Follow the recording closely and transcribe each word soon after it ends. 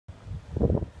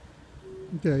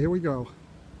Okay, here we go.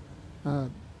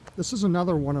 This is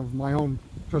another one of my own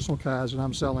personal cars that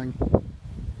I'm selling.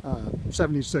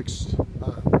 76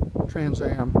 Trans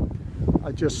Am.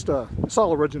 It's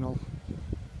all original.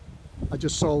 I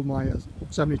just sold my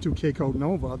 72 K-Code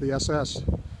Nova, the SS.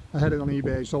 I had it on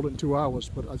eBay, sold it in 2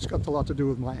 hours, but it's got a lot to do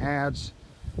with my ads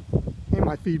and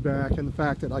my feedback and the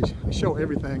fact that I show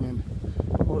everything, and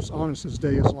I was honest as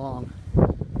day is long.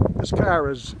 This car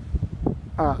is,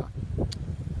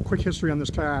 quick history on this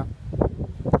car.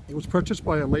 It was purchased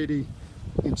by a lady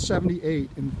in '78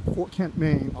 in Fort Kent,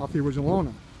 Maine, off the original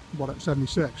owner. Bought it in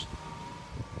 '76.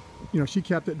 You know, she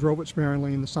kept it, drove it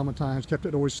sparingly in the summer times, kept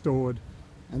it always stored,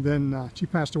 and then she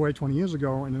passed away 20 years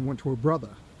ago and then went to her brother.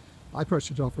 I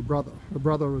purchased it off her brother. Her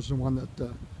brother was the one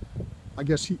that, I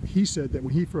guess he said that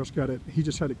when he first got it, he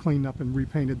just had it cleaned up and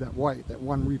repainted that white, that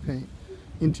one repaint.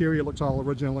 Interior looks all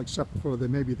original except for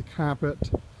maybe the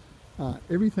carpet.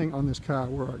 Everything on this car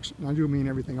works. And I do mean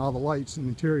everything, all the lights and the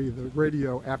interior, the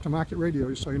radio, aftermarket radio,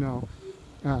 just so you know,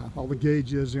 all the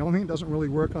gauges. The only thing that doesn't really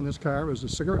work on this car is the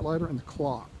cigarette lighter and the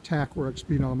clock. TAC works,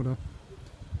 speedometer.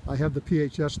 I have the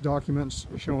PHS documents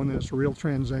showing that it's a real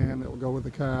Trans Am that will go with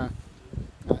the car.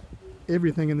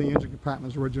 Everything in the engine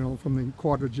compartment is original, from the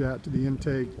quadrajet to the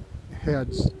intake,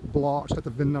 heads, blocks, got the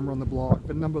VIN number on the block,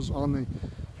 VIN numbers on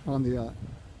the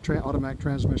automatic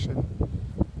transmission.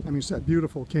 I mean, it's that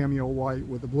beautiful cameo white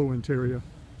with the blue interior.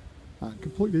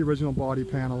 Completely original body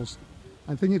panels.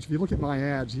 I think if you look at my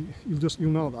ads,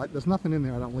 you'll know that there's nothing in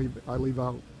there I leave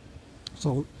out.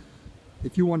 So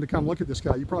if you wanted to come look at this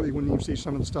car, you probably wouldn't even see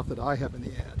some of the stuff that I have in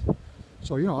the ad.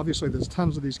 So, you know, obviously there's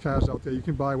tons of these cars out there. You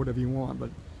can buy whatever you want,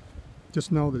 but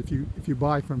just know that if you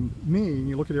buy from me and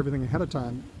you look at everything ahead of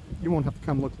time, you won't have to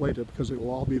come look later, because it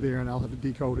will all be there and I'll have it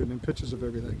decoded and pictures of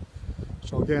everything.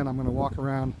 So again, I'm going to walk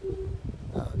around,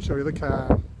 show you the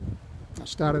car,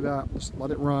 start it up,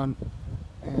 let it run,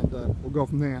 and we'll go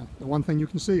from there. The one thing you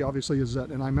can see obviously is that,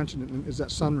 and I mentioned it, is that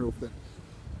sunroof that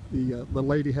the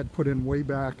lady had put in way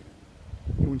back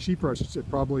when she purchased it,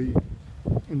 probably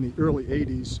in the early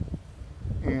 80s.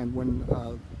 And when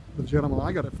the gentleman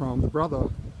I got it from, the brother,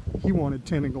 he wanted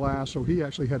tinted glass, so he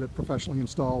actually had it professionally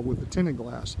installed with the tinted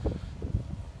glass.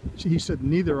 He said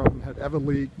neither of them had ever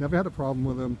leaked, never had a problem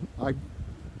with them. I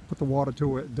put the water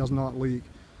to it, it does not leak.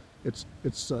 It's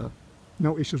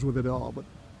no issues with it at all. But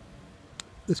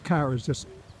this car is just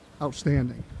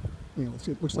outstanding. You know,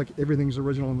 it looks like everything's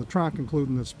original in the trunk,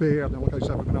 including the spare. Now look, I just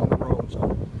haven't been on the road.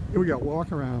 So here we go,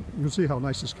 walk around. You can see how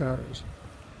nice this car is.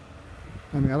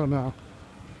 I mean, I don't know.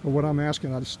 But what I'm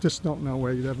asking, I just don't know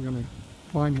where you're ever going to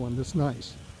find one this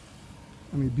nice.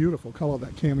 I mean, beautiful color,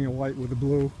 that cameo white with the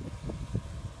blue.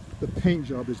 The paint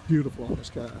job is beautiful on this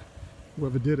car.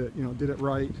 Whoever did it, you know, did it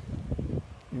right.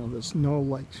 You know, there's no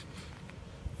like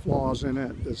flaws in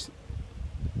it. There's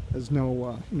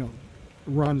no you know,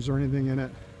 runs or anything in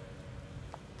it.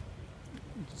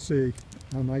 You can see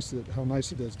how nice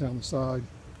it is down the side.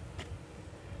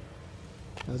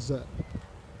 Has that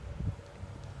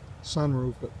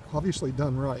sunroof, but obviously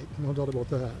done right, no doubt about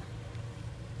that.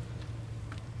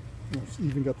 It's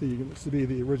even got looks to be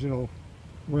the original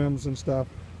rims and stuff.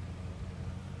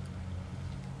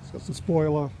 It's got the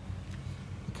spoiler.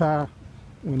 The car,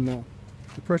 when I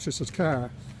purchased this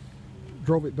car,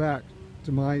 drove it back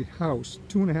to my house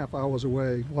 2.5 hours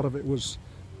away. A lot of it was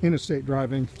interstate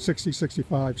driving, 60,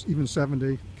 65, even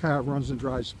 70. Car runs and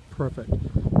drives perfect.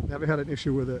 Never had an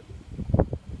issue with it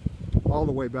all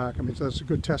the way back. I mean, so that's a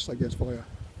good test, I guess, for you.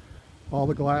 All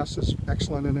the glass is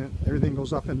excellent in it. Everything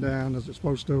goes up and down as it's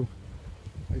supposed to.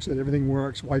 Like I said, everything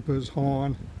works. Wipers,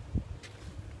 horn,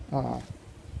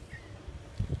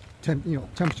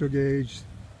 temperature gauge,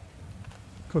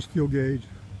 of course, fuel gauge.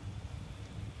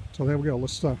 So there we go.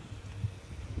 Let's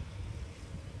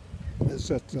it's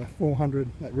that 400,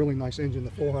 that really nice engine,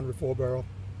 the 400 4-barrel,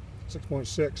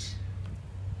 6.6.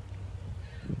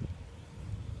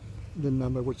 The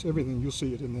number, which everything, you'll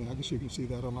see it in there. I guess you can see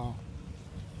that on all.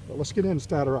 But let's get in and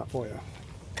start her up for you.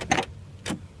 I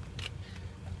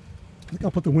think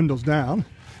I'll put the windows down,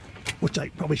 which I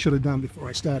probably should have done before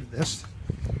I started this.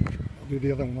 I'll do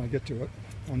the other one when I get to it,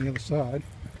 on the other side.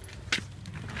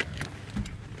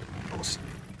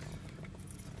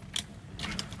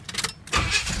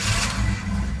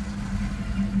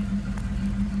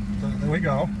 So there we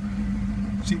go.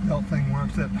 Seatbelt thing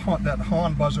works. That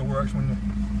horn buzzer works when the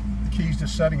key's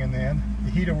just setting in there.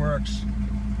 The heater works.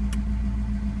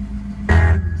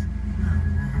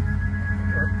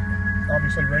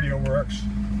 Obviously radio works. See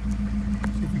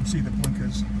if you can see the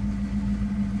blinkers.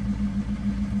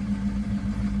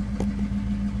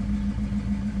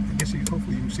 I guess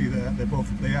hopefully you can see that.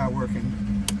 They are working.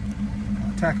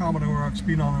 tachometer works,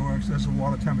 speedometer works, there's the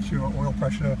water temperature, oil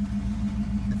pressure,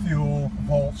 the fuel,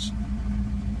 volts,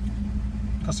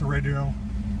 that's the radio.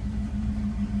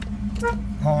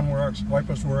 Horn works,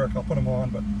 wipers work, I'll put them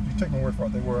on, but you take my word for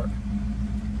it, they work.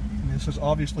 And this is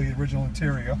obviously the original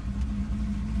interior.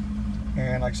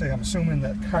 And like I say, I'm assuming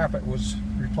that carpet was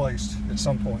replaced at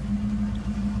some point.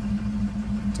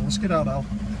 So let's get out. I'll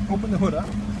open the hood up.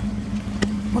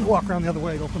 I'm going to walk around the other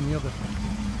way to open the other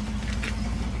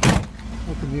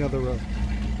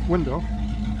window.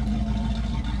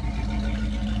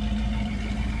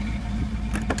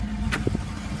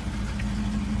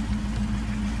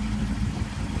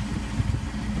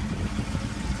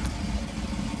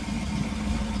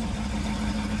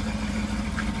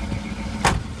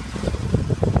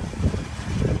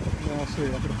 I'm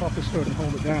going to pop this hood and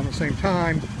hold it down at the same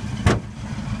time.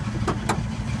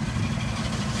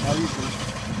 Not easy.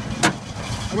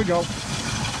 There we go.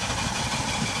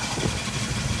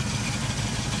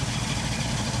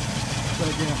 But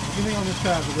again, everything on this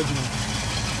car is original.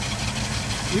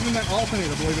 Even that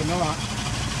alternator, believe it or not,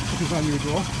 which is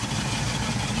unusual.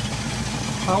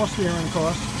 Power steering, of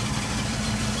course.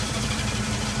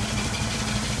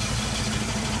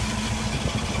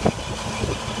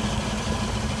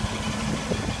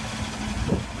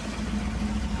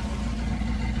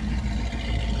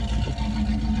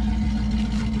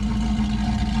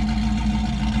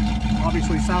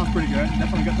 Obviously sounds pretty good.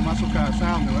 Definitely got the muscle car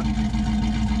sound to it.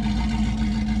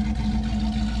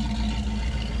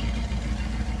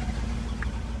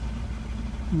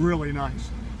 Really nice.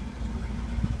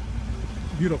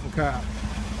 Beautiful car.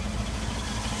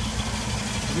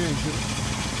 Again,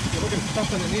 if you're looking for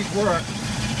something that needs work,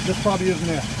 this probably isn't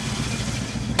it.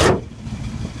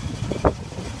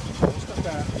 Step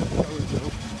back. That's what I would do.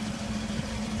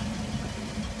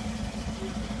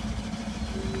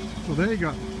 So there you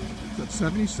go. That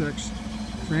 76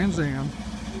 Trans Am.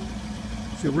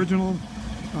 It's the original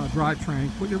drivetrain,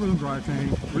 put the original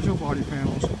drivetrain, original body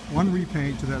panels, one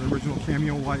repaint to that original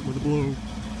cameo white with the blue.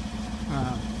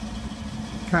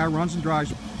 Car runs and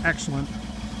drives excellent.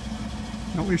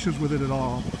 No issues with it at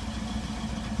all.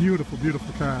 Beautiful,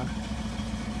 beautiful car.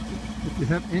 If you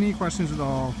have any questions at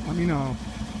all, let me know.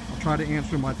 I'll try to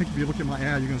answer them. I think if you look at my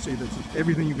ad, you're going to see that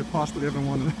everything you could possibly ever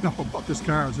want to know about this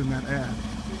car is in that ad.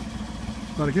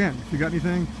 But again, if you got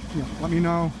anything, let me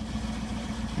know,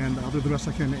 and I'll do the best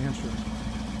I can to answer it.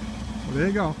 Well, there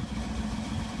you go.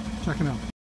 Checking out.